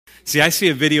See, I see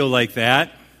a video like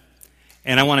that,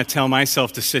 and I want to tell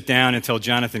myself to sit down and tell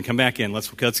Jonathan, come back in. Let's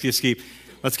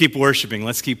keep worshiping.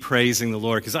 Let's keep praising the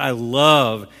Lord, because I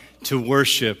love to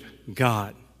worship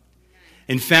God.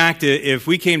 In fact, if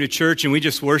we came to church and we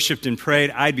just worshiped and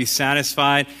prayed, I'd be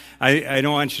satisfied. I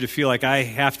don't want you to feel like I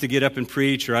have to get up and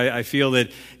preach, or I feel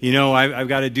that, I've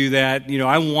got to do that.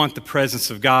 I want the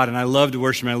presence of God, and I love to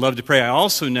worship and I love to pray. I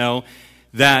also know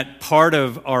that part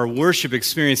of our worship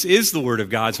experience is the Word of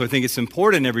God, so I think it's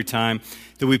important every time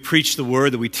that we preach the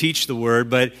Word, that we teach the Word,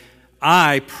 but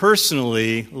I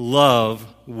personally love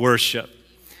worship.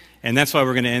 And that's why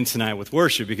we're going to end tonight with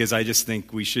worship, because I just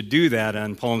think we should do that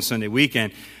on Palm Sunday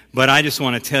weekend. But I just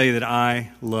want to tell you that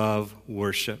I love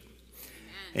worship.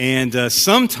 And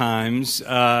sometimes,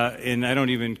 and I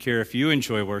don't even care if you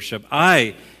enjoy worship,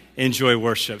 I enjoy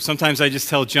worship. Sometimes I just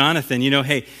tell Jonathan,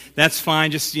 hey, that's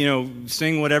fine, just,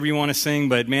 sing whatever you want to sing,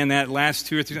 but man, that last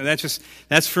 2 or 3,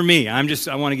 that's for me. I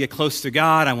want to get close to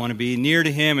God, I want to be near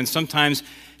to Him, and sometimes,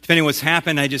 depending on what's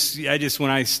happened, I just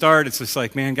when I start, it's just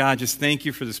like, man, God, just thank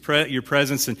you for this your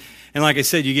presence. And like I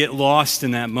said, you get lost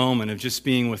in that moment of just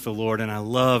being with the Lord. And I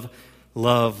love,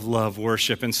 love, love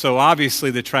worship. And so obviously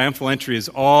the triumphal entry is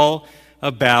all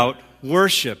about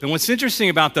worship. And what's interesting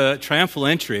about the triumphal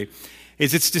entry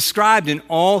is it's described in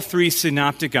all 3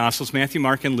 synoptic gospels, Matthew,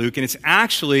 Mark, and Luke, and it's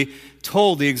actually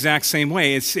told the exact same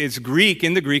way. It's Greek,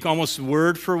 in the Greek, almost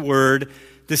word for word,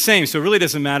 the same. So it really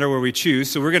doesn't matter where we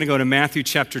choose. So we're going to go to Matthew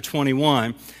chapter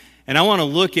 21, and I want to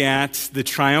look at the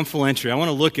triumphal entry. I want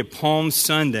to look at Palm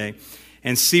Sunday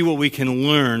and see what we can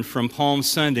learn from Palm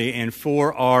Sunday and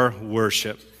for our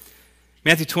worship.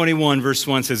 Matthew 21, verse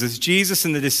 1 says, as Jesus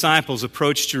and the disciples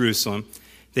approached Jerusalem,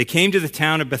 they came to the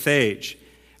town of Bethphage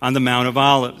on the Mount of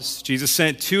Olives. Jesus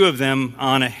sent 2 of them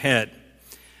on ahead.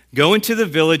 Go into the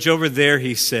village over there,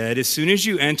 he said. As soon as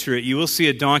you enter it, you will see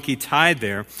a donkey tied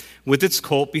there with its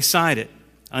colt beside it.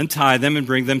 Untie them and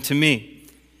bring them to me.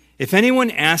 If anyone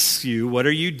asks you, what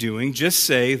are you doing? Just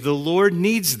say, the Lord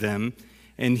needs them,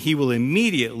 and he will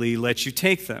immediately let you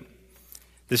take them.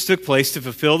 This took place to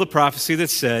fulfill the prophecy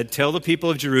that said, tell the people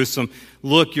of Jerusalem,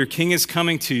 look, your king is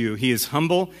coming to you. He is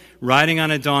humble, riding on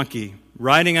a donkey's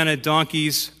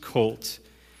colt.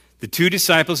 The 2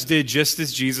 disciples did just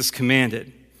as Jesus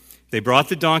commanded. They brought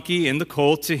the donkey and the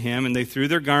colt to him, and they threw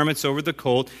their garments over the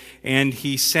colt, and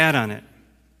he sat on it.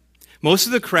 Most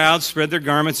of the crowd spread their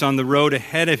garments on the road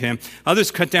ahead of him.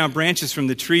 Others cut down branches from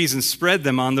the trees and spread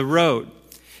them on the road.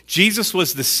 Jesus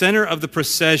was the center of the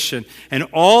procession, and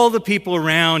all the people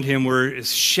around him were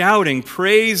shouting,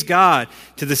 praise God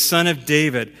to the Son of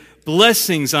David.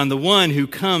 Blessings on the one who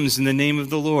comes in the name of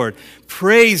the Lord.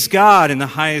 Praise God in the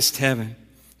highest heaven.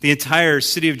 The entire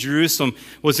city of Jerusalem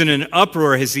was in an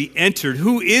uproar as he entered.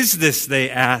 Who is this, they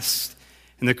asked.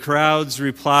 And the crowds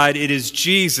replied, it is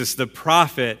Jesus, the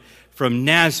prophet from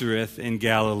Nazareth in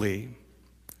Galilee.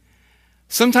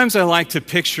 Sometimes I like to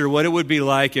picture what it would be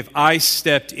like if I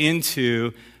stepped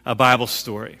into a Bible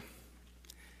story.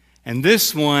 And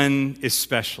this one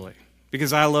especially,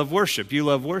 because I love worship. You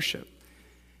love worship.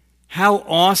 How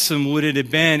awesome would it have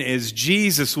been as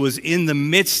Jesus was in the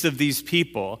midst of these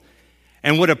people.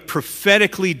 And what a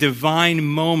prophetically divine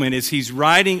moment as he's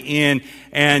riding in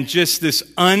and just this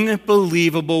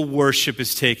unbelievable worship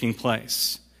is taking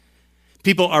place.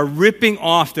 People are ripping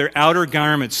off their outer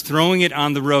garments, throwing it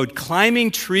on the road, climbing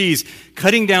trees,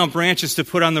 cutting down branches to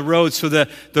put on the road so the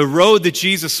road that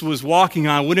Jesus was walking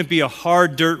on wouldn't be a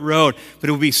hard dirt road, but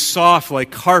it would be soft like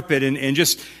carpet. And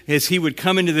just as he would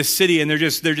come into the city and they're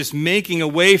just making a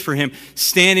way for him,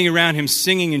 standing around him,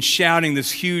 singing and shouting,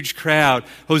 this huge crowd,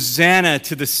 Hosanna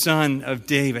to the Son of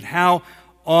David. How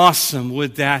awesome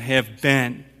would that have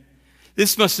been?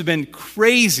 This must have been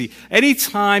crazy.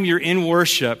 Anytime you're in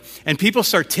worship and people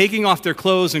start taking off their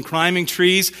clothes and climbing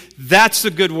trees, that's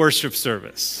a good worship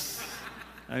service.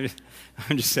 I'm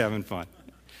just having fun.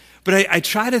 But I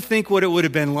try to think what it would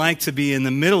have been like to be in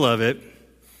the middle of it.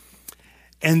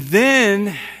 And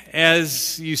then,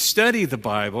 as you study the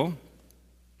Bible,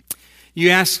 you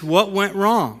ask, what went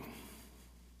wrong?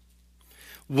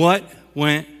 What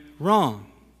went wrong?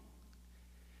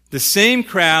 The same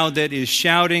crowd that is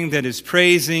shouting, that is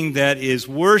praising, that is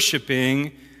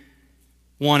worshiping,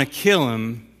 want to kill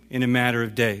him in a matter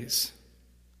of days.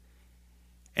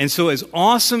 And so as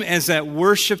awesome as that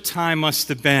worship time must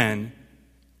have been,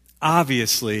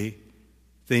 obviously,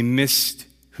 they missed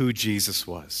who Jesus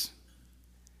was.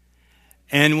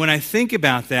 And when I think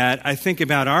about that, I think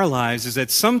about our lives is that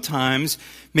sometimes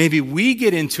maybe we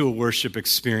get into a worship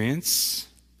experience,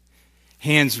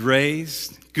 hands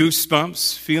raised,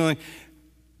 goosebumps, feeling,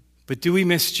 but do we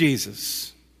miss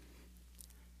Jesus?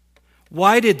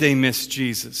 Why did they miss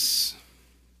Jesus?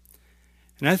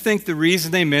 And I think the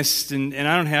reason they missed, and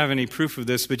I don't have any proof of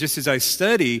this, but just as I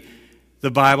study the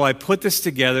Bible, I put this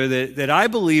together that I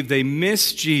believe they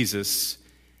missed Jesus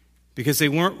because they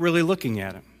weren't really looking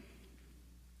at him.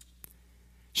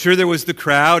 Sure, there was the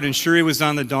crowd, and sure he was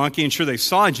on the donkey, and sure they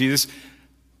saw Jesus,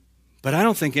 but I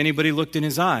don't think anybody looked in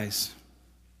his eyes.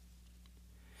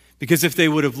 Because if they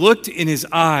would have looked in his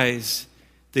eyes,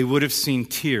 they would have seen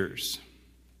tears.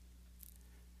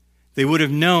 They would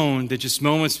have known that just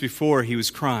moments before he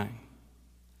was crying.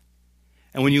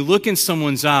 And when you look in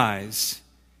someone's eyes,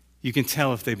 you can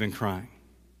tell if they've been crying.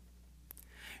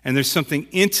 And there's something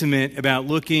intimate about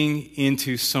looking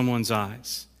into someone's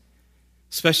eyes,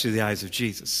 especially the eyes of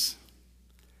Jesus.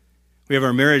 We have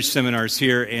our marriage seminars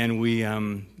here, and we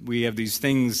have these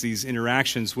things, these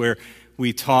interactions where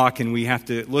we talk and we have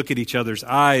to look at each other's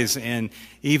eyes. And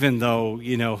even though,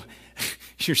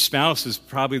 your spouse is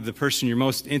probably the person you're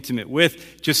most intimate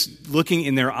with, just looking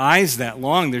in their eyes that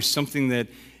long, there's something that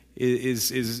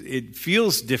it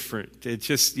feels different. It's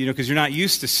just, because you're not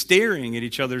used to staring at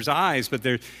each other's eyes, but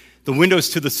they're the windows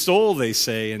to the soul, they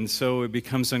say, and so it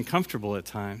becomes uncomfortable at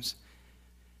times.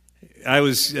 I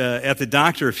was at the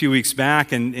doctor a few weeks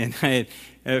back, and I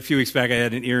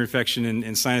had an ear infection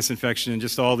and sinus infection and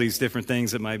just all these different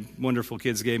things that my wonderful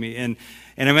kids gave me. And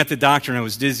I'm at the doctor, and I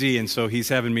was dizzy, and so he's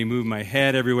having me move my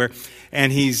head everywhere.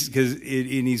 And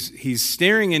he's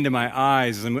staring into my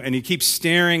eyes, and he keeps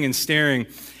staring and staring.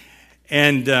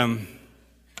 And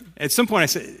at some point I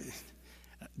said,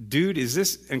 dude, is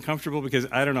this uncomfortable? Because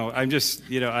I don't know. I'm just,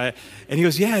 and he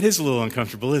goes, yeah, it is a little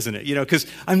uncomfortable, isn't it? Because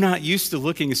I'm not used to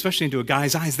looking, especially into a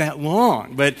guy's eyes that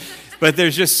long. But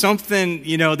there's just something,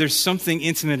 there's something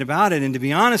intimate about it. And to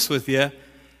be honest with you,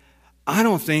 I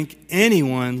don't think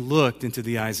anyone looked into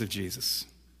the eyes of Jesus.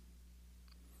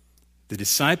 The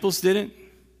disciples didn't.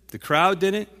 The crowd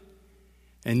didn't.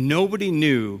 And nobody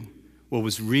knew what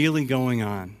was really going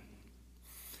on.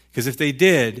 Because if they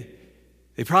did,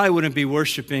 they probably wouldn't be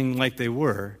worshiping like they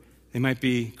were. They might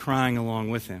be crying along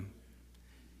with him.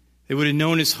 They would have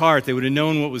known his heart. They would have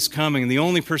known what was coming. And the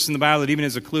only person in the Bible that even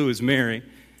has a clue is Mary.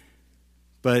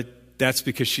 But that's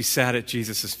because she sat at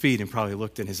Jesus' feet and probably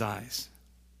looked in his eyes.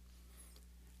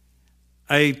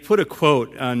 I put a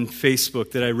quote on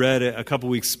Facebook that I read a couple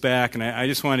weeks back, and I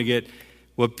just want to get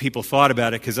what people thought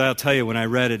about it, because I'll tell you, when I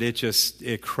read it,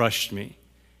 it crushed me.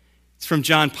 It's from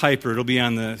John Piper. It'll be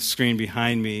on the screen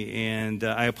behind me. And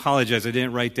I apologize, I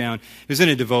didn't write down. It was in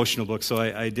a devotional book, so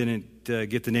I didn't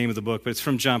get the name of the book. But it's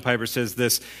from John Piper. It says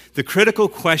this: the critical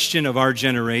question of our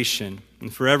generation,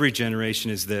 and for every generation,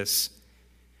 is this: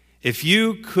 if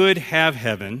you could have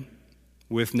heaven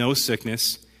with no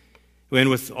sickness, and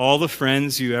with all the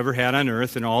friends you ever had on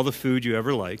earth, and all the food you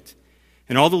ever liked,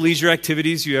 and all the leisure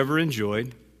activities you ever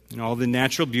enjoyed, and all the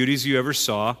natural beauties you ever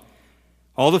saw,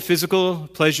 all the physical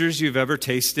pleasures you've ever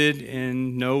tasted,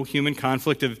 and no human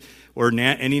conflict or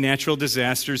any natural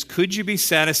disasters, could you be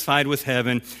satisfied with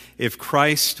heaven if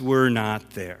Christ were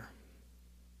not there?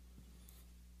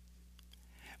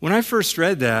 When I first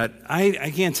read that,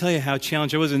 I can't tell you how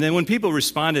challenged I was. And then when people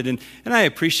responded, and I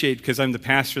appreciate, because I'm the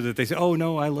pastor, that they say, oh,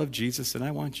 no, I love Jesus, and I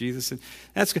want Jesus. And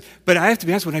that's good. But I have to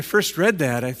be honest, when I first read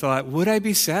that, I thought, would I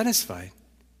be satisfied?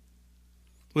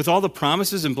 With all the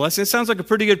promises and blessings, it sounds like a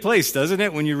pretty good place, doesn't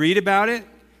it, when you read about it?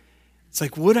 It's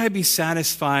like, would I be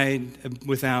satisfied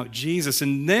without Jesus?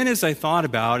 And then as I thought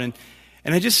about it,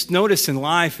 and I just noticed in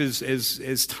life,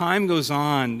 as time goes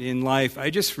on in life, I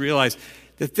just realized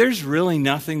that there's really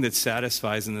nothing that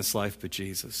satisfies in this life but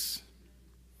Jesus.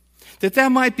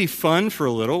 That might be fun for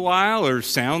a little while or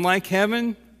sound like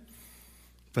heaven,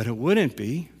 but it wouldn't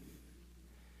be.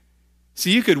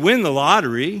 See, you could win the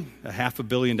lottery, $500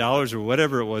 million or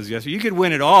whatever it was yesterday. You could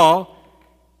win it all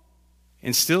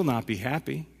and still not be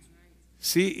happy.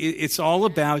 See, it's all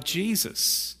about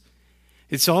Jesus.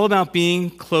 It's all about being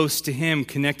close to him,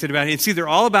 connected about him. It's either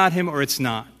all about him or it's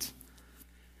not.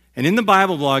 And in the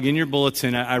Bible blog, in your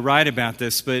bulletin, I write about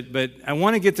this, but I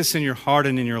want to get this in your heart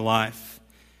and in your life.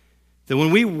 That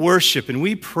when we worship and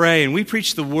we pray and we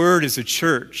preach the word as a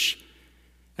church,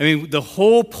 the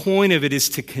whole point of it is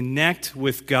to connect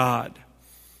with God.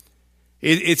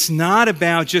 It's not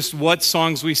about just what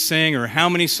songs we sing or how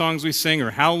many songs we sing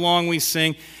or how long we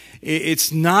sing.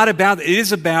 It's not about, it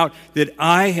is about that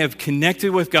I have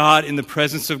connected with God in the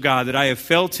presence of God, that I have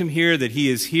felt him here, that he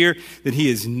is here, that he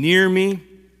is near me.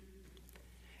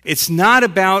 It's not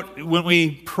about when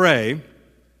we pray,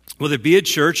 whether it be at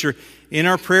church or in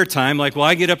our prayer time, like, well,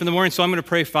 I get up in the morning, so I'm going to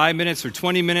pray 5 minutes or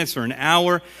 20 minutes or an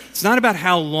hour. It's not about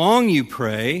how long you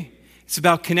pray. It's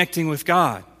about connecting with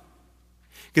God.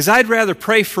 Because I'd rather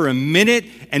pray for a minute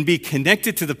and be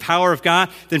connected to the power of God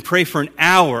than pray for an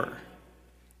hour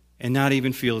and not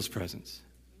even feel his presence.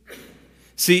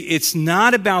 See, it's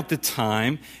not about the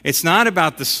time. It's not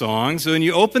about the songs. When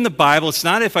you open the Bible, it's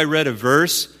not if I read a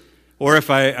verse or if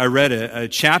I read a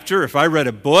chapter, if I read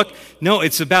a book. No,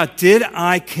 it's about, did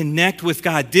I connect with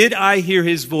God? Did I hear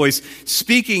his voice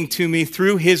speaking to me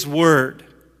through his word?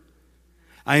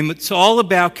 It's all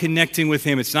about connecting with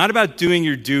him. It's not about doing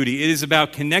your duty. It is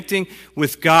about connecting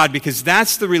with God, because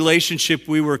that's the relationship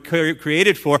we were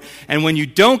created for. And when you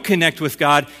don't connect with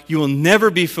God, you will never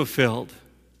be fulfilled.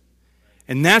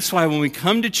 And that's why when we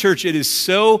come to church, it is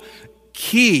so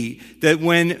key that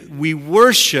when we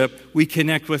worship, we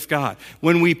connect with God.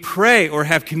 When we pray or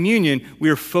have communion, we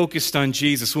are focused on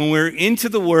Jesus. When we're into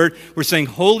the Word, we're saying,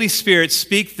 Holy Spirit,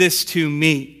 speak this to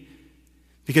me.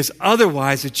 Because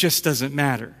otherwise, it just doesn't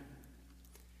matter.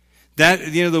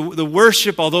 That, the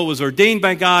worship, although it was ordained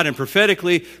by God and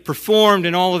prophetically performed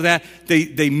and all of that,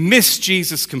 they miss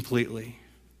Jesus completely.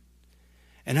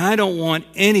 And I don't want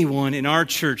anyone in our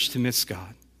church to miss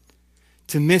God,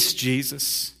 to miss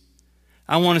Jesus.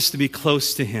 I want us to be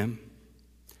close to him.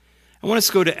 I want us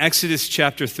to go to Exodus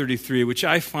chapter 33, which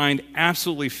I find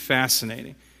absolutely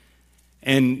fascinating.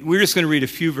 And we're just going to read a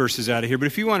few verses out of here. But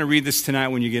if you want to read this tonight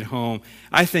when you get home,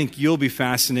 I think you'll be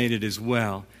fascinated as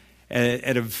well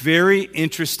at a very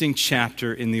interesting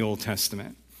chapter in the Old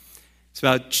Testament. It's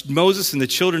about Moses and the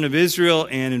children of Israel.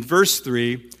 And in verse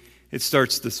 3, it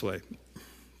starts this way.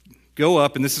 Go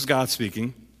up, and this is God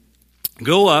speaking.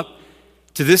 Go up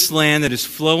to this land that is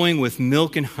flowing with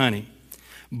milk and honey,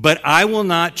 but I will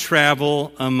not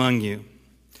travel among you.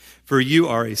 For you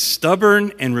are a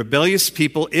stubborn and rebellious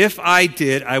people. If I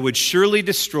did, I would surely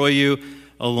destroy you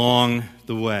along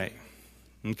the way.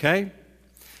 Okay?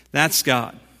 That's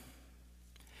God.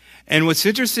 And what's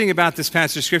interesting about this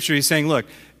passage of Scripture, he's saying, look,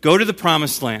 go to the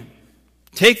promised land.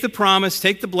 Take the promise,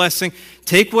 take the blessing,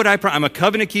 take what I'm a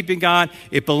covenant-keeping God.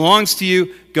 It belongs to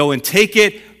you. Go and take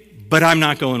it, but I'm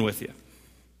not going with you.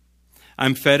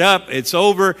 I'm fed up. It's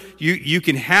over. You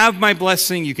can have my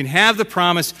blessing. You can have the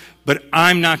promise, but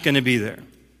I'm not going to be there.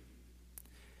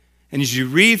 And as you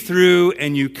read through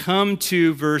and you come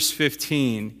to verse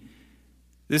 15,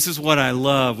 this is what I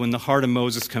love when the heart of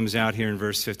Moses comes out here in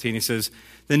verse 15. He says,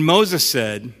 then Moses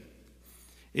said,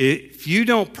 if you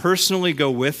don't personally go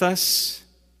with us,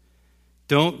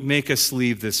 don't make us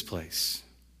leave this place.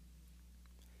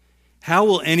 How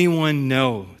will anyone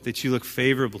know that you look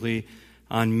favorably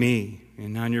on me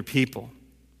and on your people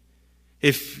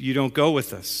if you don't go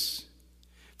with us?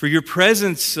 For your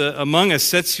presence among us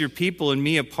sets your people and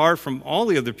me apart from all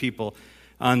the other people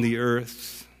on the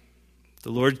earth.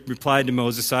 The Lord replied to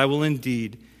Moses, I will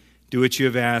indeed do what you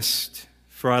have asked,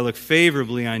 for I look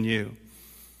favorably on you,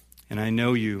 and I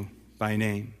know you by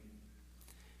name.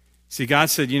 See, God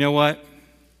said, you know what?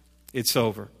 It's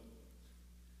over.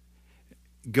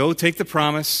 Go take the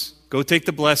promise. Go take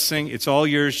the blessing. It's all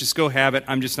yours. Just go have it.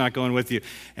 I'm just not going with you.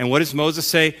 And what does Moses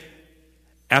say?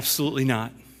 Absolutely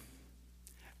not.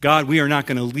 God, we are not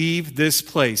going to leave this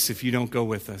place if you don't go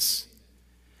with us.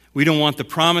 We don't want the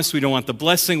promise. We don't want the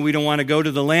blessing. We don't want to go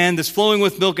to the land that's flowing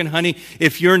with milk and honey.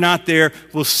 If you're not there,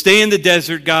 we'll stay in the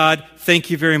desert, God. Thank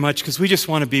you very much, because we just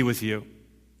want to be with you.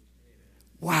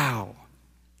 Wow.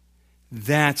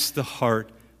 That's the heart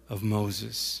of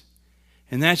Moses.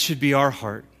 And that should be our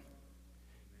heart.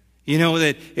 You know,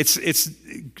 that it's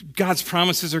God's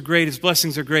promises are great, his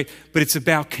blessings are great, but it's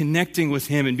about connecting with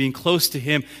him and being close to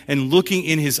him and looking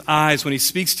in his eyes when he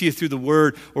speaks to you through the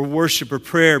word or worship or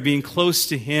prayer, being close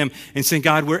to him and saying,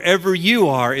 God, wherever you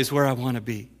are is where I want to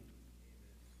be.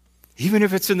 Even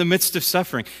if it's in the midst of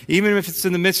suffering, even if it's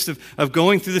in the midst of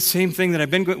going through the same thing that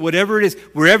I've been going, whatever it is,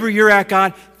 wherever you're at,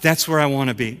 God, that's where I want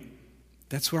to be.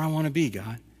 That's where I want to be,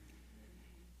 God.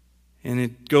 And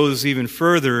it goes even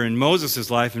further in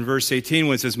Moses' life in verse 18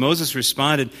 when it says, Moses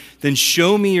responded, then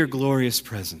show me your glorious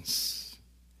presence.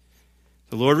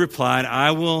 The Lord replied, I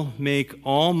will make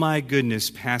all my goodness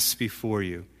pass before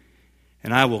you,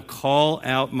 and I will call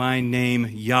out my name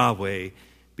Yahweh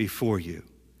before you.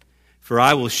 For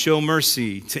I will show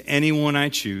mercy to anyone I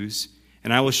choose,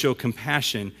 and I will show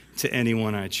compassion to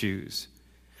anyone I choose.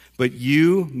 But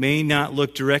you may not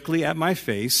look directly at my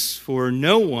face, for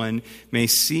no one may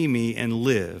see me and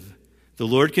live. The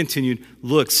Lord continued,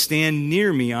 look, stand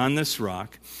near me on this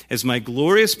rock. As my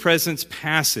glorious presence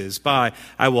passes by,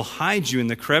 I will hide you in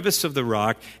the crevice of the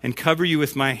rock and cover you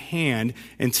with my hand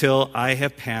until I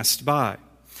have passed by.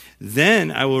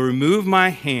 Then I will remove my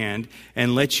hand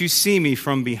and let you see me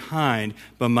from behind,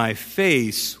 but my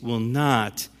face will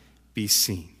not be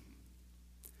seen.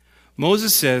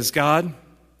 Moses says, God,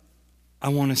 I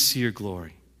want to see your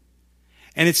glory.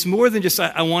 And it's more than just,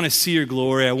 I want to see your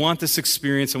glory. I want this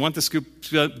experience. I want this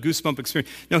goosebump experience.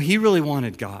 No, he really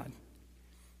wanted God.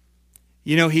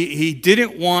 You know, he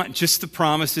didn't want just the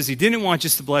promises. He didn't want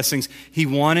just the blessings. He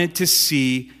wanted to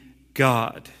see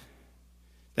God.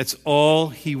 That's all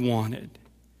he wanted.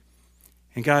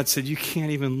 And God said, you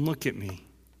can't even look at me.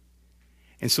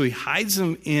 And so he hides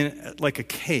him in like a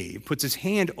cave, puts his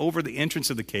hand over the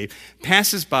entrance of the cave,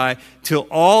 passes by till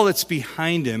all that's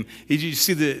behind him, you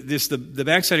see the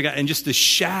backside of God, and just the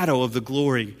shadow of the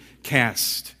glory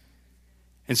cast.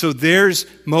 And so there's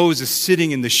Moses sitting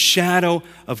in the shadow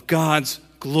of God's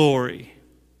glory.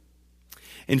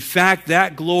 In fact,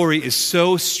 that glory is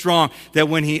so strong that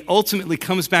when he ultimately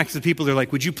comes back to the people, they're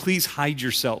like, would you please hide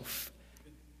yourself?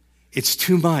 It's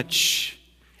too much.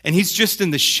 And he's just in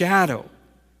the shadow.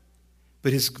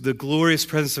 But the glorious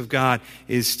presence of God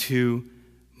is too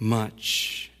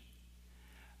much.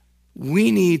 We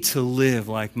need to live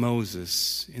like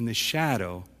Moses in the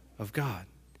shadow of God.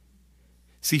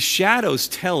 See, shadows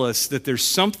tell us that there's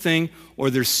something or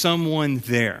there's someone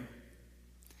there.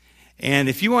 And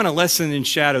if you want a lesson in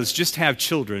shadows, just have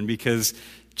children, because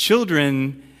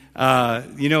children,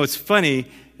 it's funny.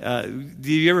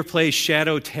 Do you ever play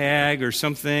shadow tag or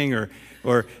something?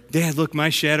 Or, Dad, look, my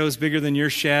shadow is bigger than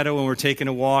your shadow when we're taking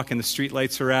a walk and the street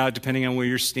lights are out, depending on where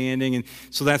you're standing. And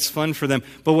so that's fun for them.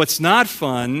 But what's not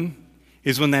fun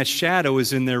is when that shadow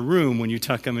is in their room when you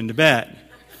tuck them into bed.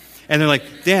 And they're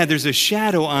like, Dad, there's a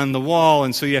shadow on the wall,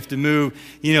 and so you have to move,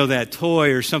 that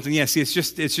toy or something. Yeah, see, it's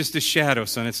just a shadow,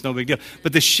 son. It's no big deal.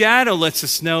 But the shadow lets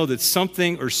us know that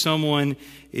something or someone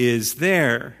is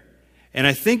there. And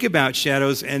I think about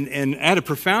shadows, and I had a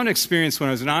profound experience when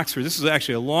I was in Oxford. This was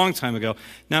actually a long time ago,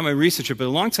 not my recent trip, but a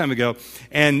long time ago.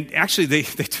 And actually, they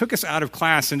took us out of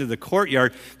class into the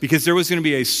courtyard because there was going to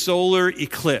be a solar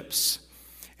eclipse.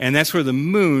 And that's where the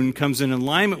moon comes in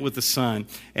alignment with the sun.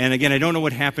 And again, I don't know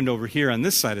what happened over here on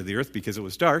this side of the earth because it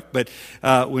was dark. But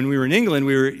when we were in England,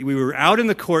 we were out in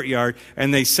the courtyard,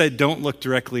 and they said, don't look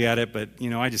directly at it. But,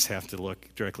 I just have to look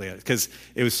directly at it because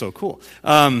it was so cool.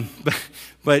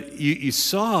 But you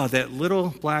saw that little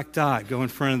black dot go in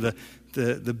front of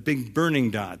the big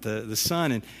burning dot, the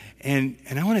sun. And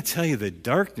I want to tell you, the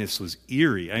darkness was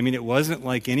eerie. I mean, it wasn't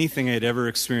like anything I had ever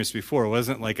experienced before. It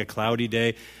wasn't like a cloudy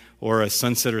day or a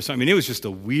sunset or something. I mean, it was just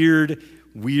a weird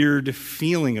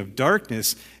feeling of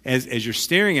darkness as you're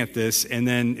staring at this, and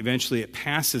then eventually it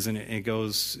passes and it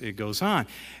goes on.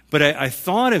 But I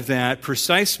thought of that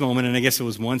precise moment, and I guess it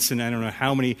was once in I don't know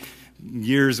how many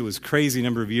years. It was a crazy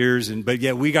number of years, but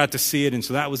yet we got to see it, and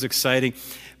so that was exciting.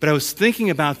 But I was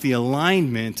thinking about the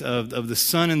alignment of the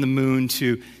sun and the moon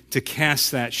to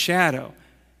cast that shadow.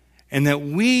 And that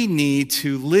we need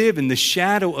to live in the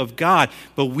shadow of God.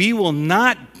 But we will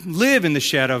not live in the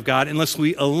shadow of God unless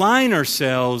we align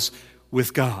ourselves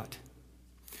with God.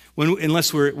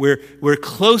 Unless we're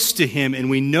close to Him and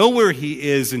we know where He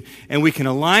is and we can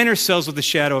align ourselves with the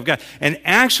shadow of God. And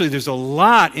actually, there's a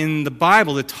lot in the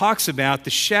Bible that talks about the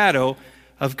shadow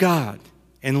of God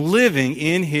and living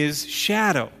in His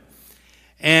shadow.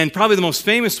 And probably the most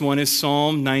famous one is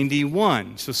Psalm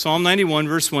 91. So Psalm 91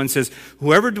 verse 1 says,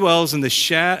 whoever dwells in the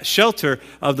shelter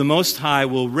of the Most High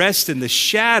will rest in the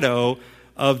shadow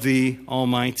of the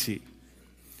Almighty.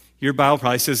 Your Bible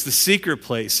probably says the secret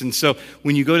place. And so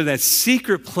when you go to that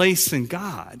secret place in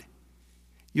God,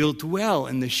 you'll dwell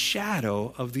in the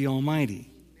shadow of the Almighty.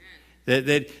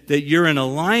 That you're in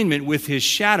alignment with His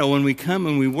shadow when we come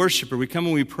and we worship, or we come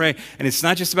and we pray. And it's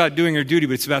not just about doing our duty,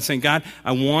 but it's about saying, God,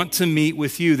 I want to meet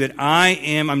with you. That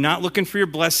I'm not looking for your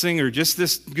blessing or just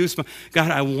this goosebump.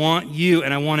 God, I want you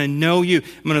and I want to know you.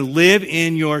 I'm going to live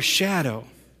in your shadow.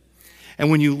 And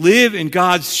when you live in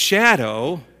God's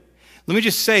shadow, let me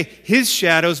just say, His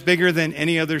shadow is bigger than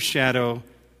any other shadow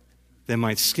that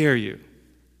might scare you.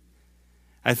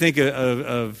 I think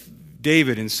of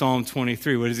David in Psalm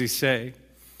 23. What does he say?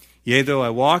 Yea, though I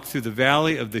walk through the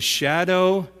valley of the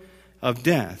shadow of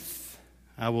death,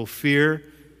 I will fear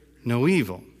no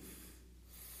evil.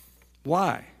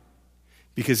 Why?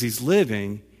 Because he's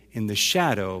living in the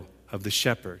shadow of the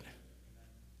shepherd.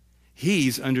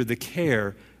 He's under the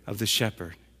care of the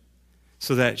shepherd.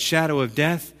 So that shadow of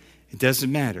death, it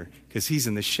doesn't matter because he's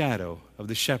in the shadow of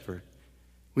the shepherd.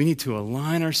 We need to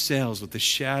align ourselves with the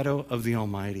shadow of the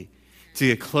Almighty, to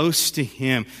get close to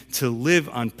Him, to live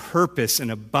on purpose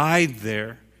and abide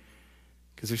there,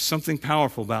 because there's something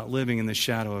powerful about living in the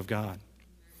shadow of God.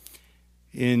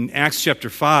 In Acts chapter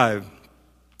 5,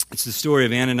 it's the story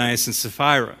of Ananias and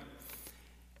Sapphira.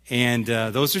 And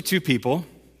those are two people,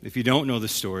 if you don't know the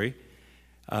story,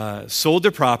 sold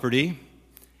their property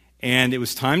And it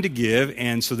was time to give,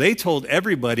 and so they told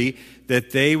everybody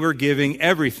that they were giving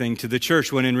everything to the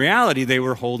church, when in reality they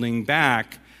were holding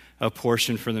back a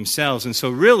portion for themselves. And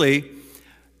so really,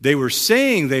 they were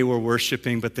saying they were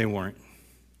worshiping, but they weren't.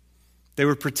 They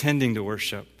were pretending to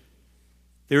worship.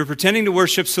 They were pretending to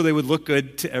worship so they would look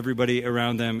good to everybody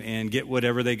around them and get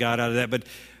whatever they got out of that.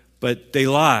 But they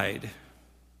lied,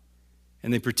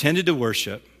 and they pretended to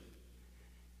worship.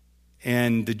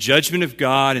 And the judgment of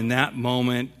God in that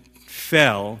moment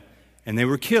fell, and they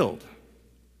were killed.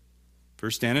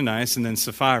 First Ananias and then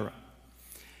Sapphira.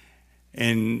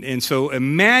 And so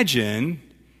imagine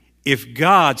if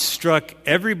God struck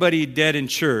everybody dead in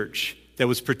church that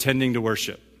was pretending to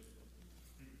worship.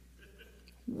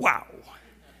 Wow.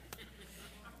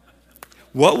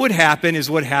 What would happen is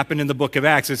what happened in the book of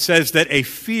Acts. It says that a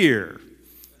fear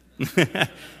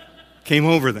came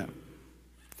over them.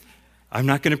 I'm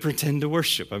not going to pretend to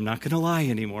worship. I'm not going to lie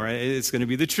anymore. It's going to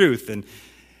be the truth.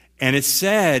 And it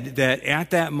said that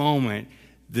at that moment,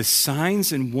 the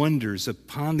signs and wonders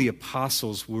upon the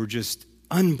apostles were just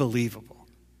unbelievable.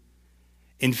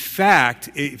 In fact,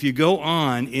 if you go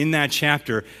on in that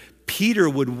chapter, Peter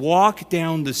would walk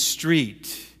down the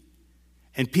street,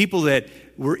 and people that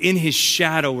were in his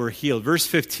shadow were healed. Verse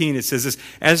 15, it says this: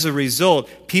 as a result,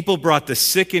 people brought the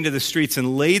sick into the streets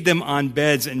and laid them on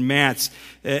beds and mats,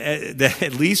 that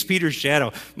at least Peter's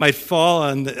shadow might fall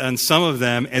on some of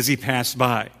them as he passed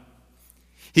by.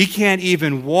 He can't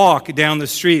even walk down the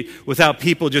street without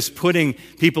people just putting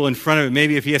people in front of him.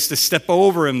 Maybe if he has to step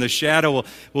over him, the shadow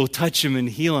will touch him and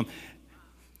heal him.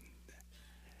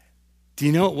 Do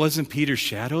you know it wasn't Peter's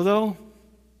shadow, though?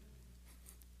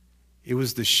 It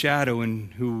was the shadow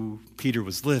in who Peter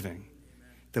was living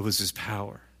that was his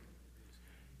power.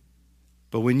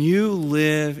 But when you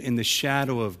live in the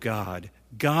shadow of God,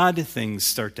 God things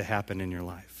start to happen in your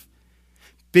life.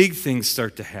 Big things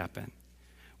start to happen.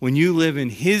 When you live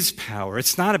in his power,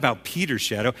 it's not about Peter's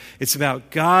shadow, it's about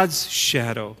God's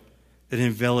shadow that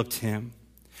enveloped him.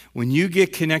 When you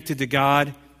get connected to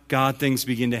God, God things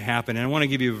begin to happen. And I want to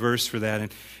give you a verse for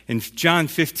that. In John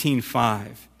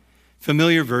 15:5,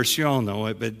 familiar verse, you all know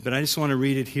it, but I just want to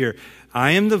read it here.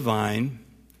 I am the vine,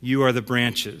 you are the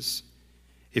branches.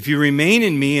 If you remain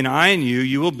in me and I in you,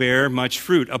 you will bear much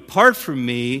fruit. Apart from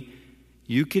me,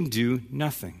 you can do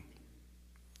nothing.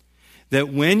 That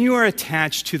when you are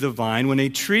attached to the vine, when a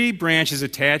tree branch is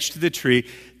attached to the tree,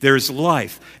 there's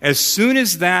life. As soon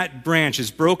as that branch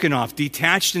is broken off,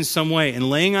 detached in some way, and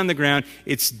laying on the ground,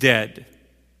 it's dead.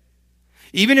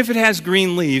 Even if it has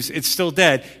green leaves, it's still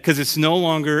dead because it's no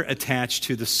longer attached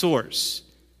to the source.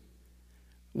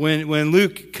 When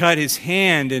Luke cut his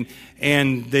hand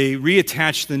and they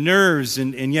reattached the nerves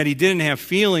and yet he didn't have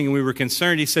feeling and we were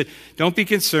concerned, he said, don't be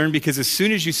concerned because as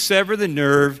soon as you sever the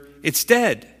nerve, it's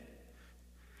dead.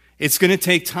 It's going to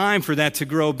take time for that to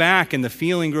grow back, and the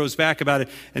feeling grows back about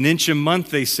an inch a month,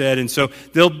 they said. And so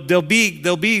there'll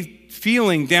be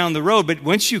feeling down the road, but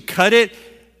once you cut it,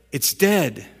 it's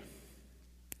dead.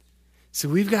 So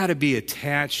we've got to be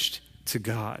attached to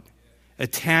God,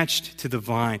 attached to the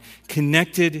vine,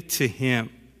 connected to him.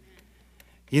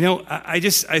 You know, I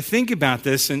think about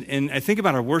this, and I think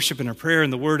about our worship and our prayer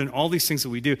and the word and all these things that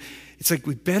we do. It's like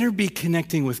we better be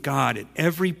connecting with God at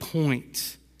every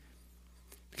point.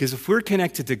 Because if we're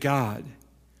connected to God,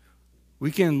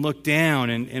 we can look down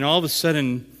and all of a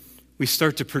sudden we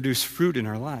start to produce fruit in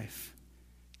our life.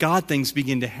 God things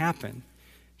begin to happen.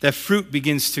 That fruit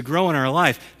begins to grow in our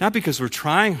life. Not because we're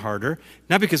trying harder,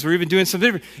 not because we're even doing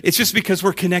something different. It's just because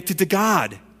we're connected to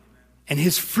God. And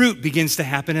his fruit begins to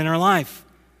happen in our life.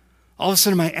 All of a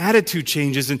sudden my attitude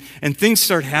changes and things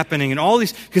start happening and all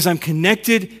these, because I'm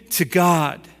connected to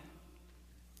God.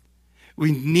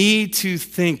 We need to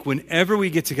think whenever we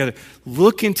get together,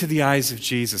 look into the eyes of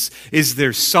Jesus. Is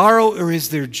there sorrow or is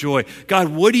there joy? God,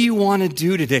 what do you want to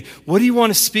do today? What do you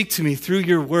want to speak to me through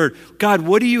your word? God,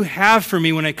 what do you have for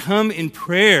me when I come in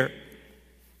prayer?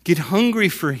 Get hungry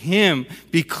for him.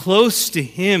 Be close to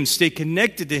him. Stay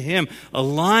connected to him.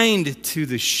 Aligned to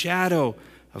the shadow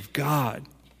of God.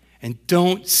 And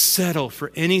don't settle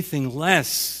for anything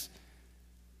less.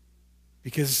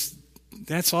 Because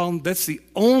that's the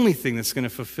only thing that's going to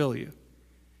fulfill you.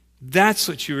 That's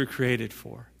what you were created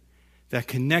for. That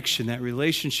connection, that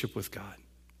relationship with God.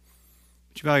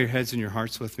 Would you bow your heads and your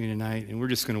hearts with me tonight? And we're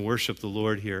just going to worship the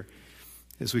Lord here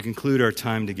as we conclude our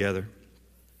time together.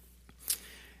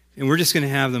 And we're just going to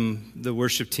have the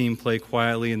worship team play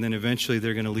quietly, and then eventually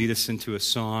they're going to lead us into a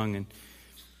song,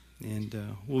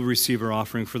 and we'll receive our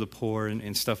offering for the poor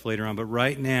and stuff later on. But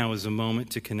right now is a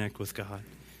moment to connect with God.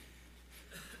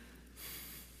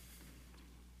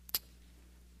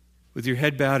 with your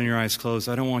head bowed and your eyes closed,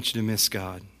 I don't want you to miss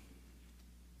God.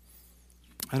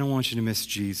 I don't want you to miss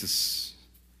Jesus.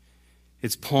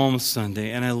 It's Palm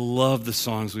Sunday, and I love the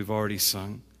songs we've already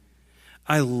sung.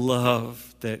 I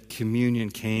love that communion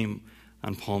came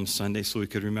on Palm Sunday so we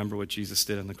could remember what Jesus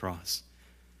did on the cross.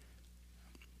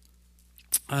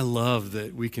 I love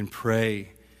that we can pray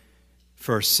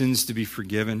for our sins to be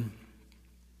forgiven,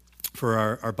 for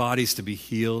our bodies to be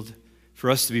healed, for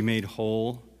us to be made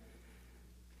whole.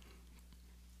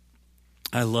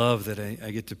 I love that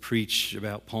I get to preach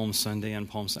about Palm Sunday and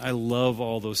Palm Sunday. I love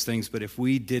all those things, but if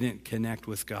we didn't connect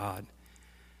with God,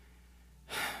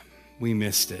 we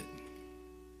missed it.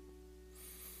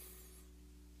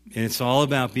 And it's all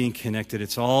about being connected.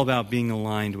 It's all about being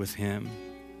aligned with Him.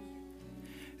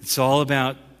 It's all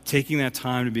about taking that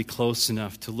time to be close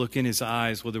enough to look in His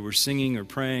eyes, whether we're singing or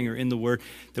praying or in the Word,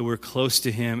 that we're close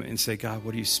to Him and say, God,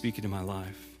 what are you speaking to my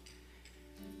life?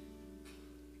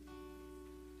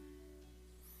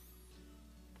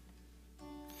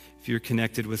 If you're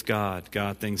connected with God,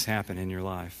 things happen in your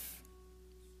life.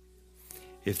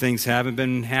 If things haven't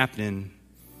been happening,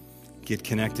 get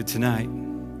connected tonight.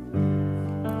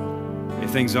 If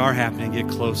things are happening, get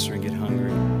closer and get hungry.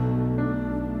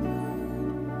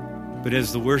 But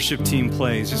as the worship team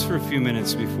plays, just for a few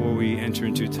minutes before we enter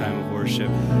into a time of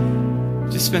worship,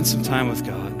 just spend some time with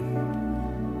God.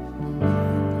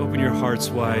 Open your hearts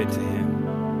wide to Him.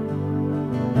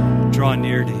 Draw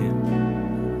near to Him.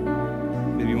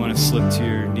 Maybe you want to slip to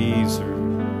your knees or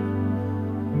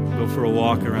go for a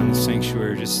walk around the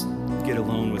sanctuary. Just get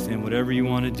alone with Him. Whatever you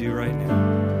want to do right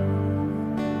now.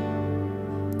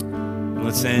 And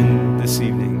let's end this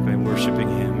evening by worshiping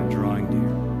Him and drawing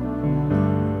near.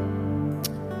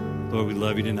 Lord, we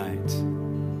love You tonight.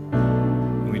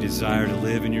 And we desire to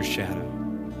live in Your shadow.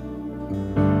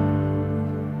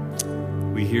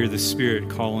 We hear the Spirit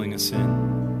calling us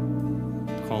in,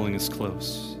 calling us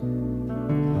close.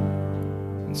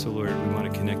 And so, Lord, we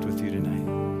want to connect with You tonight.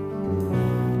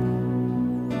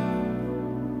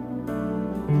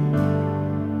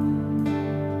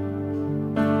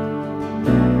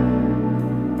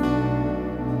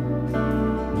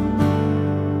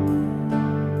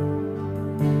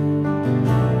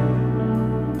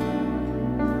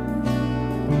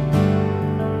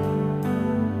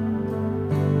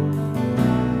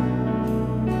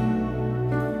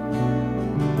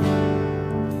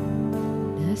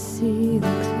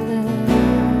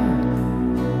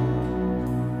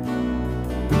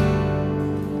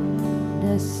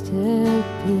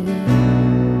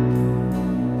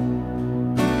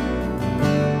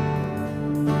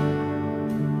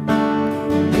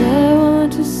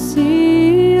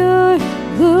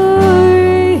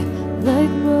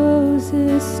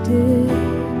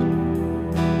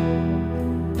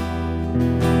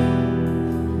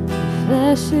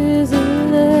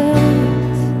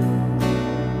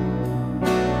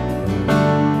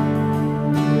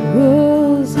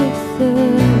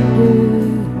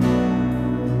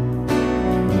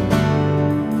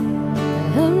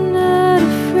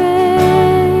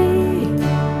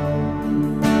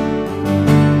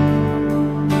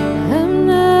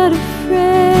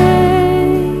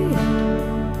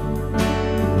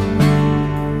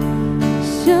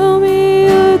 Show me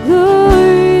Your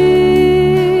glory.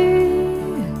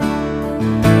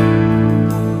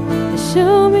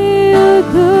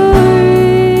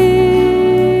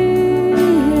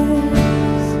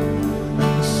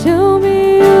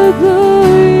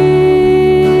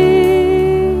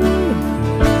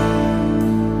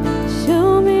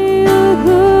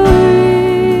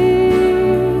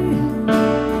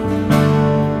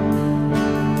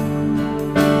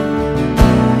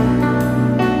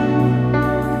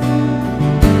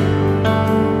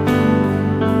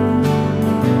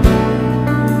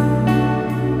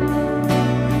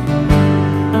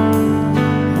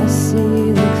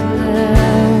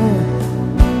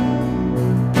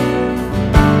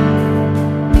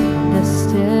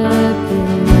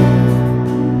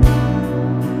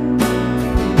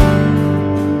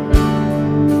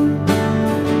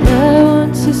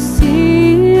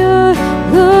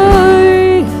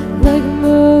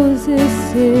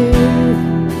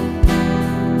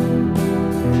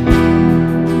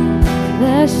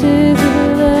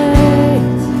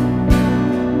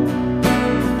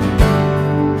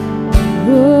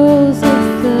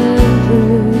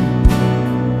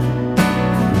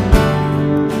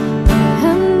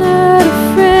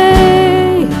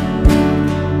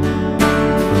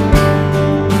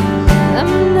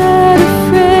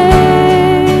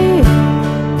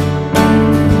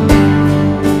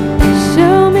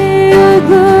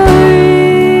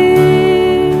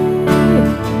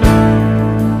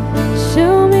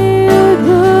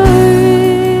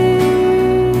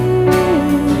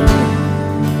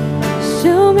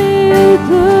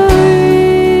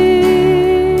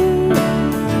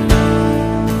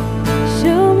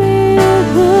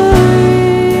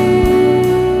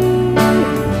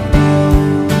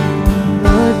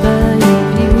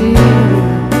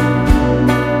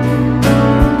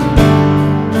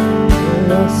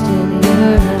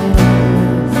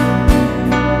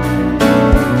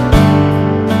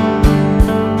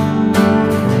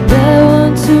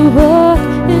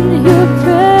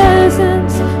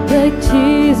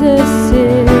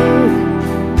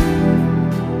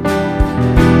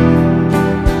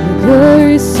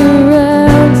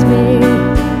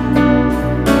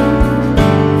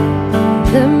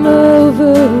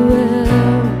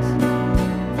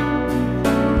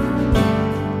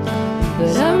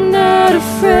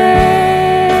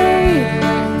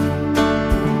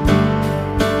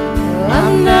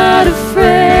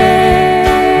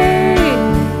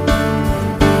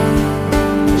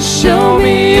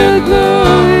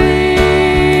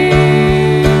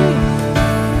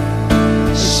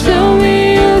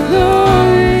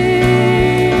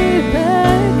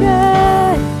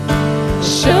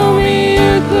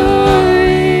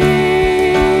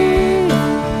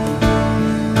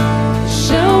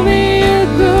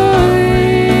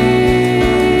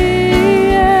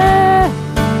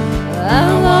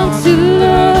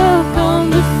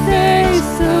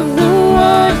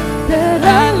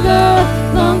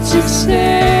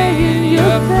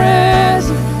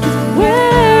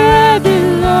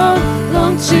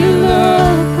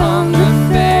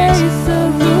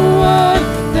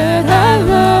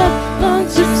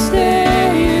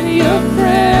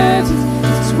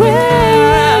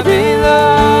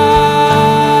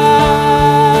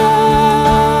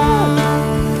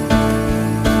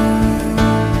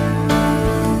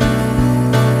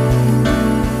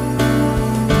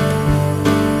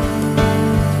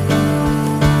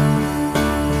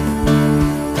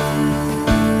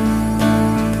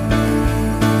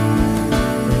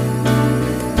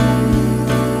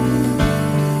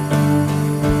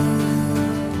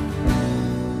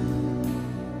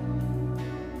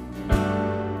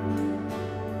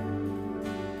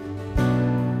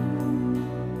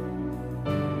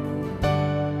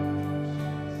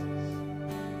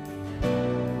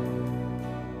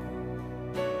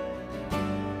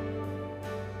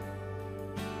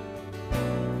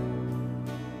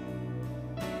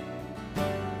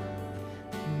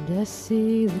 I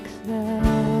see the cloud,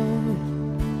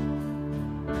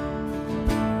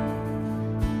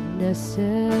 and I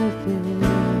step in.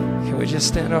 Can we just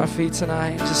stand to our feet tonight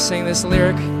and just sing this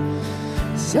lyric?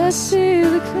 As I see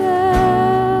the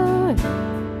cloud,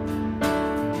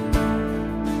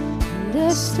 and I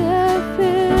step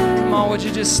in. Come on, would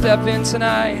you just step in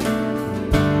tonight?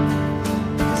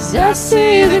 As I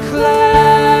see the cloud,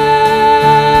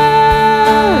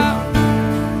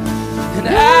 and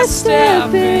I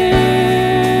step in.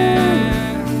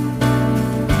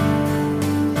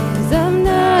 'Cause I'm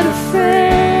not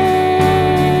afraid.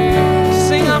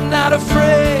 Sing, I'm not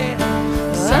afraid.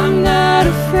 'Cause I'm not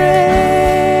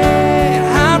afraid.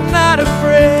 I'm not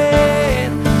afraid.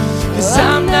 'Cause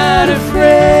I'm not afraid.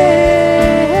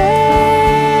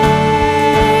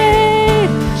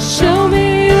 Show me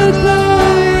your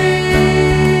glory.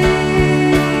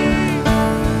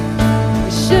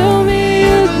 Show me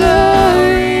your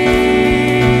glory.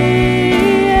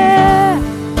 Yeah.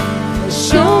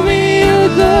 Show me your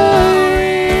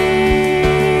glory.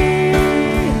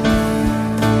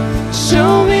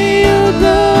 Show me your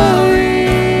glory.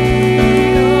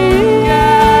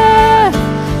 Yeah.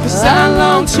 'Cause I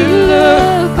long to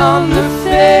look on the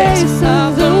face of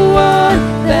the one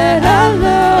that I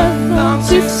love. Long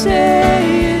to stay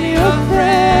in your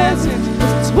presence.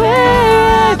 It's where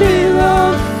I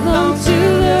belong. Long to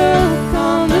look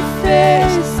on the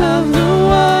face of the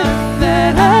one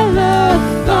that I love.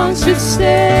 Long to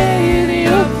stay in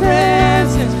your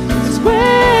presence. It's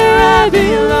where I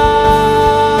belong.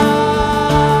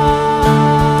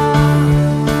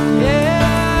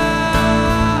 Yeah,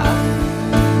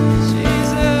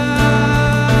 Jesus,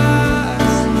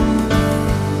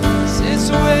 this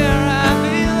is where I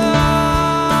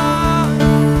belong.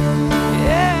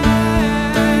 Yeah.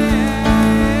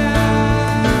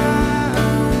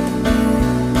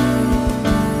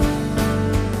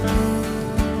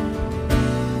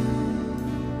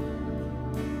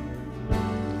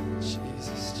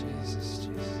 Jesus, Jesus,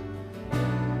 Jesus.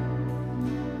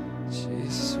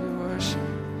 Jesus, we worship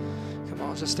you. Come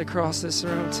on, just across this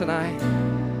room tonight.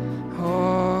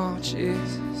 Oh,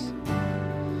 Jesus.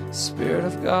 Spirit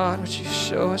of God, would you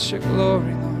show us your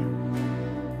glory, Lord?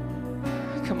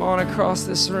 Come on across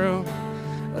this room.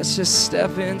 Let's just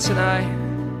step in tonight.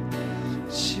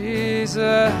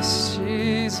 Jesus,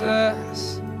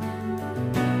 Jesus.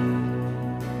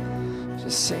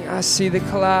 Just sing, I see the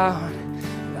cloud.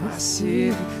 I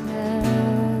see the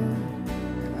cloud.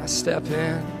 I step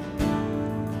in.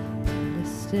 I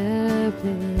step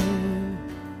in.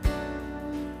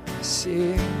 I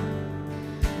see.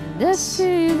 And I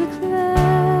see the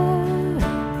cloud.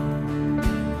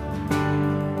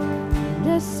 And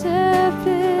I step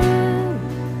in.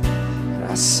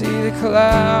 I see the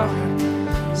cloud.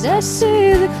 And I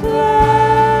see the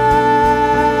cloud.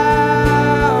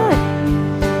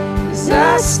 As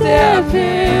I step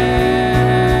in.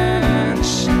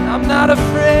 I'm not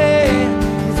afraid.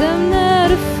 'Cause I'm not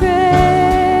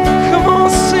afraid. Come on,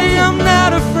 sing, I'm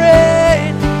not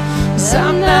afraid. 'Cause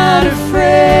I'm not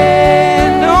afraid.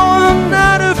 No, I'm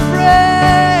not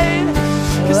afraid.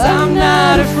 'Cause I'm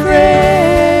not afraid.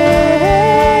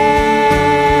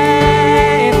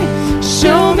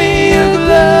 Show me your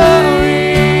glory.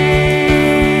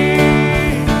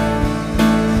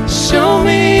 Show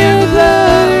me your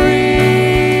glory.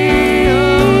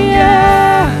 Oh,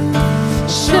 yeah.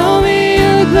 Show me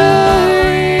your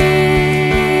glory.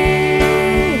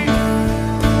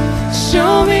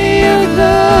 Show me your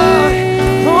glory.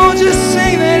 Oh, just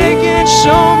sing that again.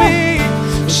 Show me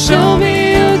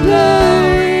your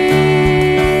glory.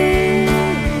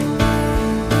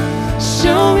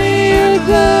 Show me your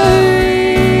glory.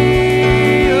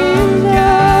 Oh,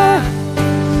 God.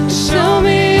 Show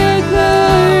me your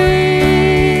glory.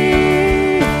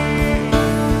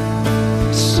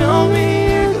 Show me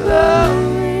your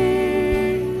glory.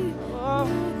 Oh.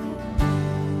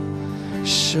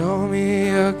 Show me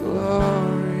your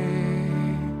glory.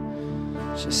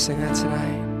 Just sing that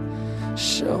tonight.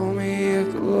 Show me your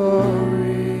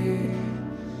glory.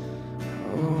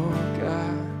 Oh,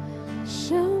 God.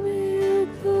 Show me your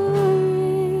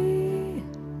glory.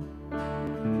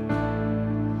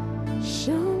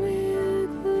 Show me your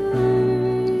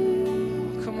glory.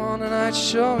 Come on tonight,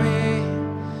 show me.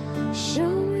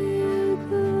 Show me your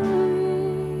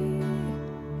glory.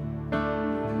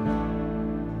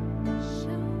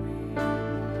 Show me your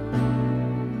glory.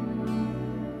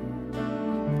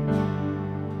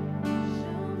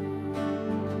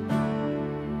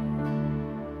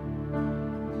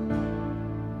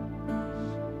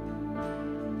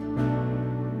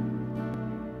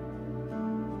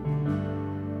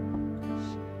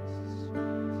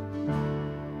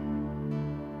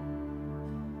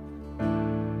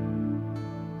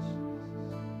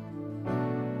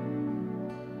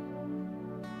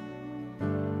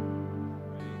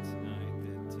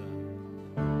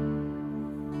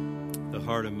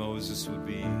 heart of Moses would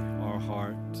be our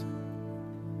heart.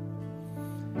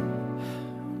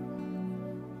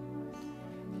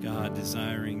 God,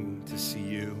 desiring to see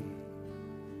you.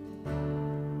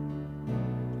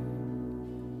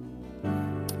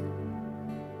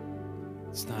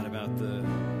 It's not about the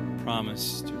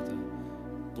promise or the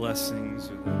blessings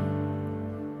or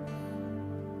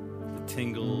the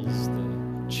tingles,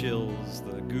 the chills,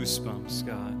 the goosebumps,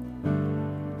 God.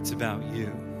 It's about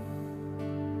you.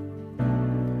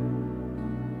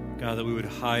 God, that we would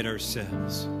hide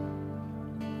ourselves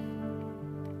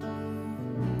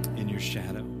in your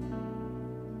shadow.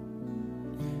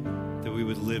 That we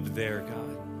would live there,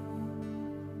 God.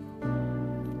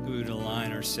 That we would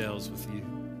align ourselves with you.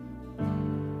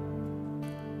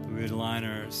 That we would align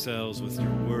ourselves with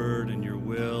your word and your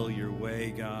will, your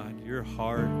way, God, your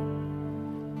heart.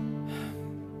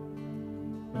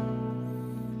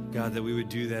 God, that we would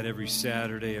do that every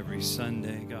Saturday, every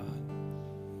Sunday, God.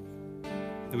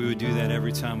 That we would do that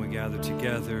every time we gather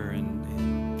together,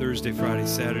 and Thursday, Friday,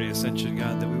 Saturday, Ascension,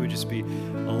 God, that we would just be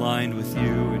aligned with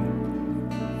you.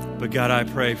 But God, I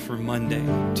pray for Monday,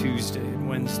 Tuesday, and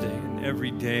Wednesday, and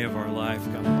every day of our life,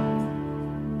 God,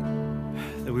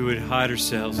 that we would hide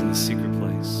ourselves in the secret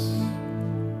place,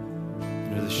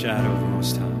 under the shadow of the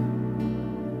Most High.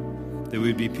 That we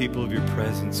would be people of your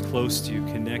presence, close to you,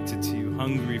 connected to you,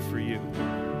 hungry for you.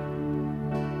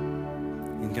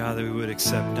 And God, that we would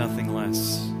accept nothing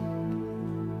less.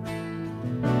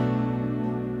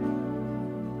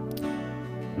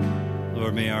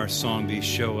 Lord, may our song be,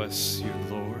 show us your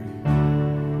glory.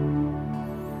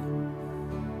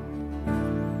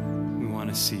 We want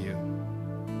to see you.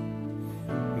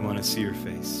 We want to see your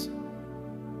face.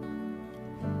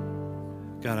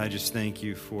 God, I just thank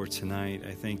you for tonight.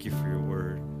 I thank you for your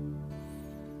word.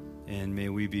 And may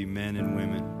we be men and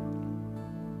women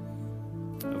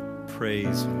of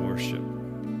praise and worship.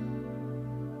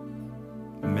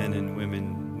 Men and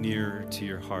women near to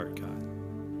your heart, God.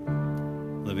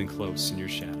 Living close in your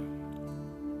shadow.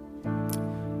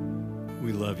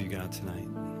 We love you, God, tonight.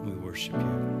 We worship you.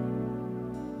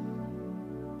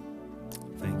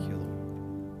 Thank you, Lord.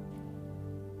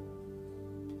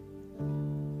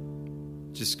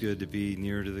 Just good to be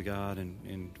near to the God,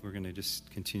 and we're going to just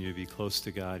continue to be close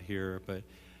to God here. But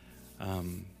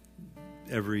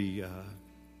every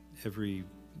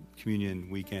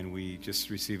communion weekend, we just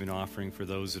receive an offering for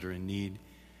those that are in need.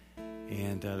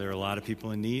 And there are a lot of people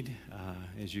in need,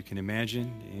 as you can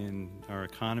imagine, in our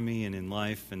economy and in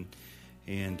life.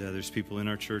 And there's people in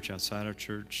our church, outside our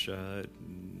church.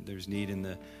 There's need in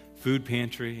the food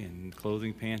pantry and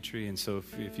clothing pantry. And so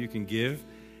if you can give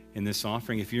in this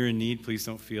offering, if you're in need, please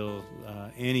don't feel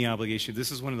any obligation.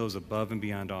 This is one of those above and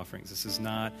beyond offerings. This is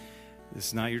not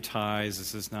your tithes.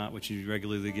 This is not what you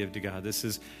regularly give to God. This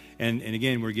is, and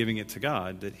again, we're giving it to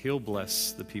God that He'll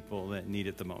bless the people that need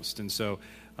it the most. And so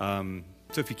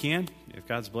if you can, if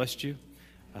God's blessed you,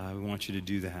 we want you to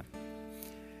do that.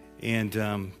 And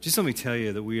just let me tell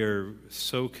you that we are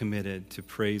so committed to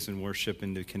praise and worship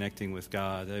and to connecting with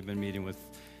God. I've been meeting with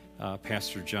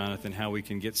Pastor Jonathan, how we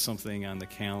can get something on the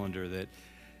calendar that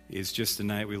is just a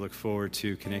night we look forward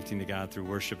to connecting to God through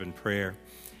worship and prayer.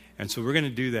 And so we're going to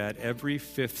do that every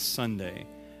fifth Sunday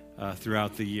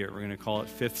throughout the year. We're going to call it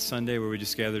Fifth Sunday, where we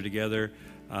just gather together.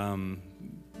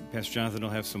 Pastor Jonathan will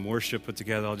have some worship put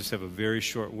together. I'll just have a very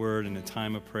short word and a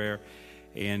time of prayer.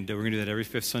 And we're going to do that every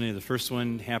fifth Sunday. The first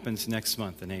one happens next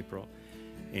month in April.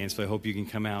 And so I hope you can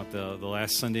come out the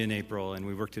last Sunday in April. And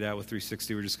we worked it out with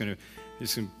 360. We're just going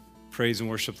to praise and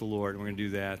worship the Lord. And we're going to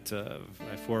do that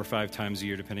 4 or 5 times a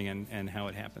year, depending on how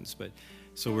it happens.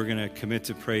 So we're going to commit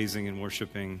to praising and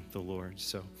worshiping the Lord.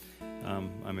 So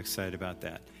I'm excited about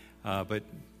that. But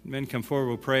men, come forward,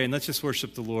 we'll pray, and let's just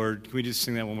worship the Lord. Can we just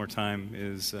sing that one more time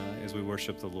as we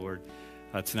worship the Lord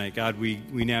tonight? God, we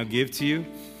now give to you.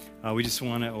 We just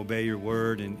want to obey your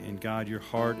word, and God, your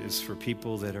heart is for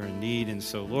people that are in need. And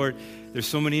so, Lord, there's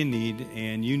so many in need,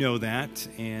 and you know that.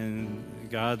 And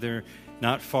God, they're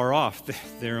not far off.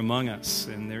 They're among us,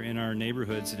 and they're in our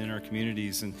neighborhoods and in our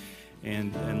communities.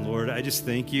 And Lord, I just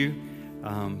thank you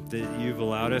that you've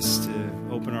allowed us to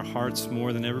open our hearts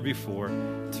more than ever before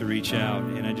to reach out.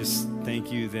 And I just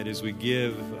thank you that as we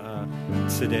give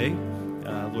today,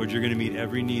 Lord, you're going to meet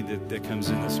every need that comes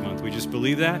in this month. We just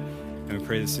believe that. And we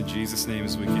pray this in Jesus' name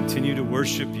as we continue to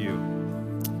worship you.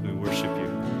 We worship you.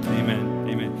 Amen.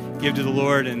 Amen. Give to the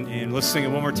Lord, and let's sing it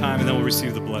one more time, and then we'll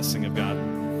receive the blessing of God.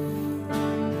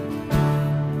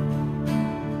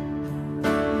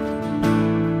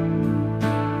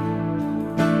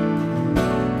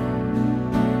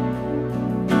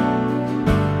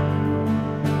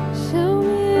 Show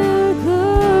me your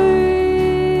glory.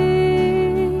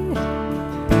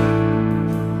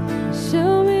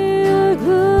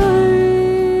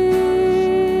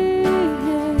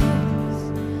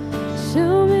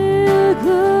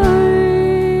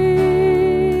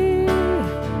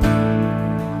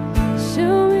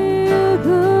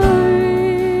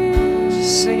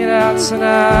 Sing it out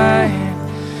tonight.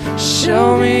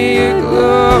 Show me your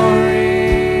glory.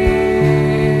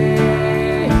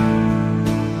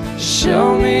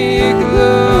 Show me your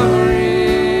glory.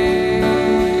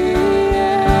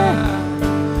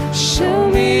 Show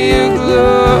me your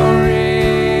glory.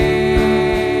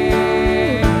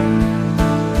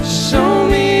 Show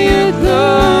me your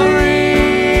glory.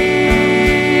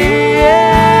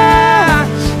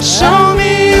 Show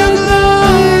me your glory.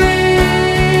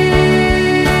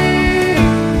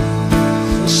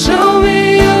 Show me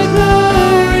your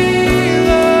glory,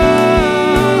 Lord.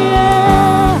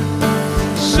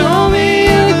 Show me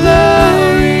your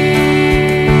glory.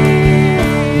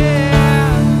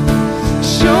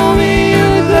 Show me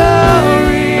your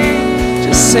glory.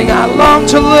 Just sing, I long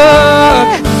to look,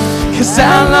 'cause I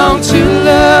long to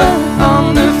look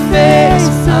on the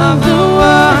face of the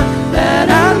one that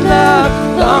I love.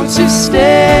 Long to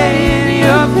stay in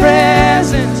your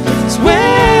presence. It's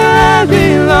where I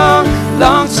belong.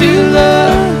 Long to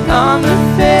look on the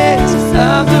face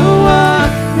of the one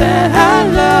that I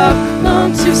love.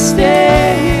 Long to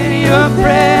stay in your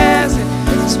presence.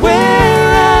 It's where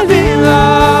I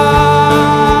belong.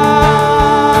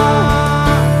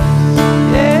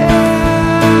 Yeah,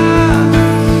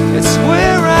 it's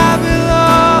where I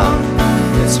belong.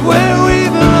 It's where we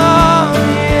belong.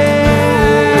 Yeah.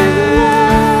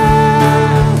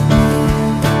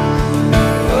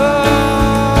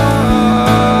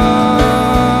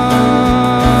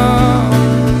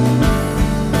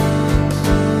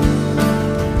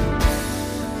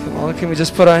 Come on, can we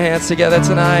just put our hands together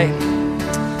tonight?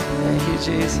 Thank you,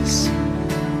 Jesus. Belong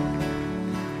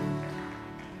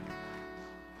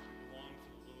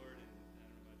to the Lord, and I don't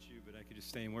know about you, but I could just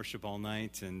stay and worship all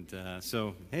night. And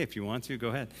so, hey, if you want to, go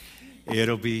ahead.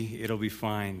 It'll be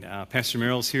fine. Pastor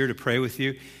Merrill's here to pray with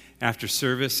you after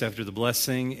service, after the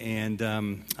blessing, and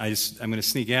I'm going to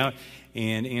sneak out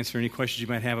and answer any questions you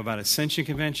might have about Ascension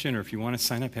Convention, or if you want to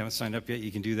sign up, haven't signed up yet,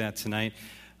 you can do that tonight.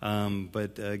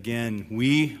 But again,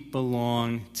 we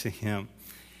belong to Him.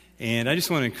 And I just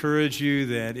want to encourage you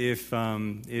that if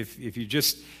you're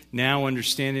just now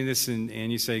understanding this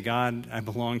and you say, God, I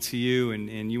belong to you,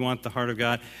 and you want the heart of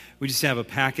God, we just have a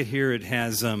packet here. It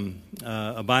has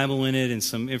a Bible in it and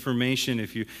some information.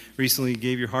 If you recently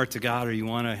gave your heart to God or you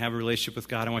want to have a relationship with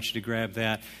God, I want you to grab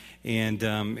that and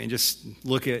just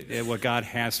look at what God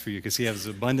has for you, because He has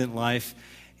abundant life.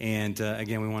 And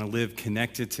again, we want to live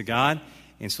connected to God.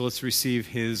 And so let's receive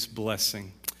His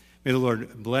blessing. May the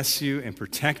Lord bless you and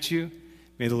protect you.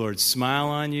 May the Lord smile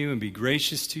on you and be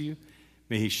gracious to you.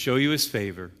 May He show you His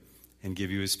favor and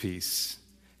give you His peace.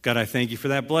 God, I thank you for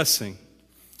that blessing.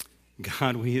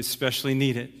 God, we especially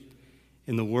need it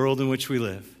in the world in which we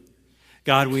live.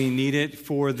 God, we need it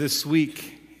for this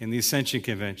week in the Ascension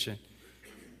Convention.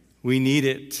 We need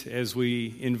it as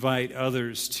we invite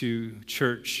others to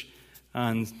church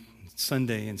on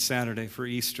Sunday and Saturday for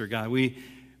Easter. God, we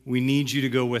need you to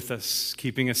go with us,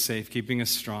 keeping us safe, keeping us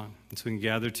strong, and so we can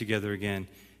gather together again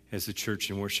as a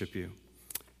church and worship you.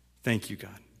 Thank you,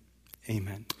 God.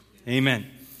 Amen. Amen.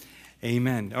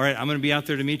 Amen. All right, I'm going to be out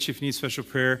there to meet you if you need special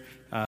prayer.